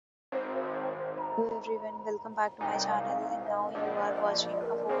Hello everyone, welcome back to my channel. And now you are watching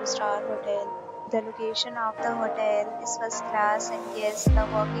a 4-star hotel. The location of the hotel is first class and guests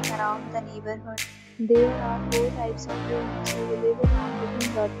love walking around the neighborhood. There are four types of rooms available on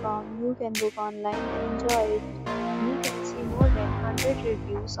booking.com. You can book online and enjoy it. You can see more than 100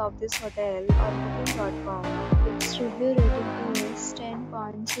 reviews of this hotel on booking.com. Its review rating is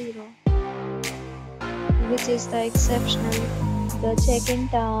 10.0, which is the exceptional. The check-in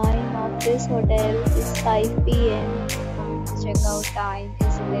time of this hotel is 5 p.m. The checkout time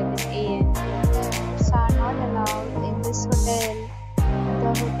is 11 a.m. Pets are not allowed in this hotel.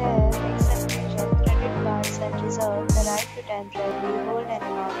 The hotel accepts major credit cards and reserves the right to temporarily hold an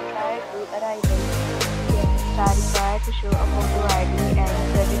amount prior to arrival. Guests are required to show a photo ID and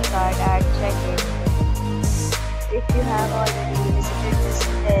credit card at check-in. If you have already visited this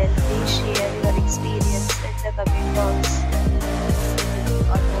hotel, please share your experience in the comment box.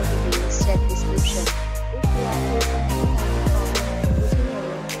 Or more details, check description. If you are facing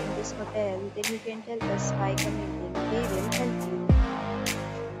in this hotel, then you can tell us by commenting. We will help you.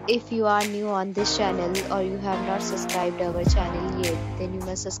 If you are new on this channel or you have not subscribed our channel yet, then you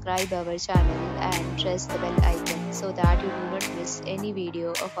must subscribe our channel and press the bell icon so that you do not miss any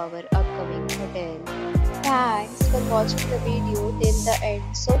video of our upcoming hotel. Thanks for watching the video till the end.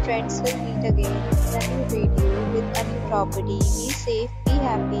 So friends, will meet again in a new video with a new property. Be safe, be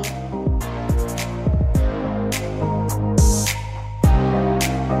happy.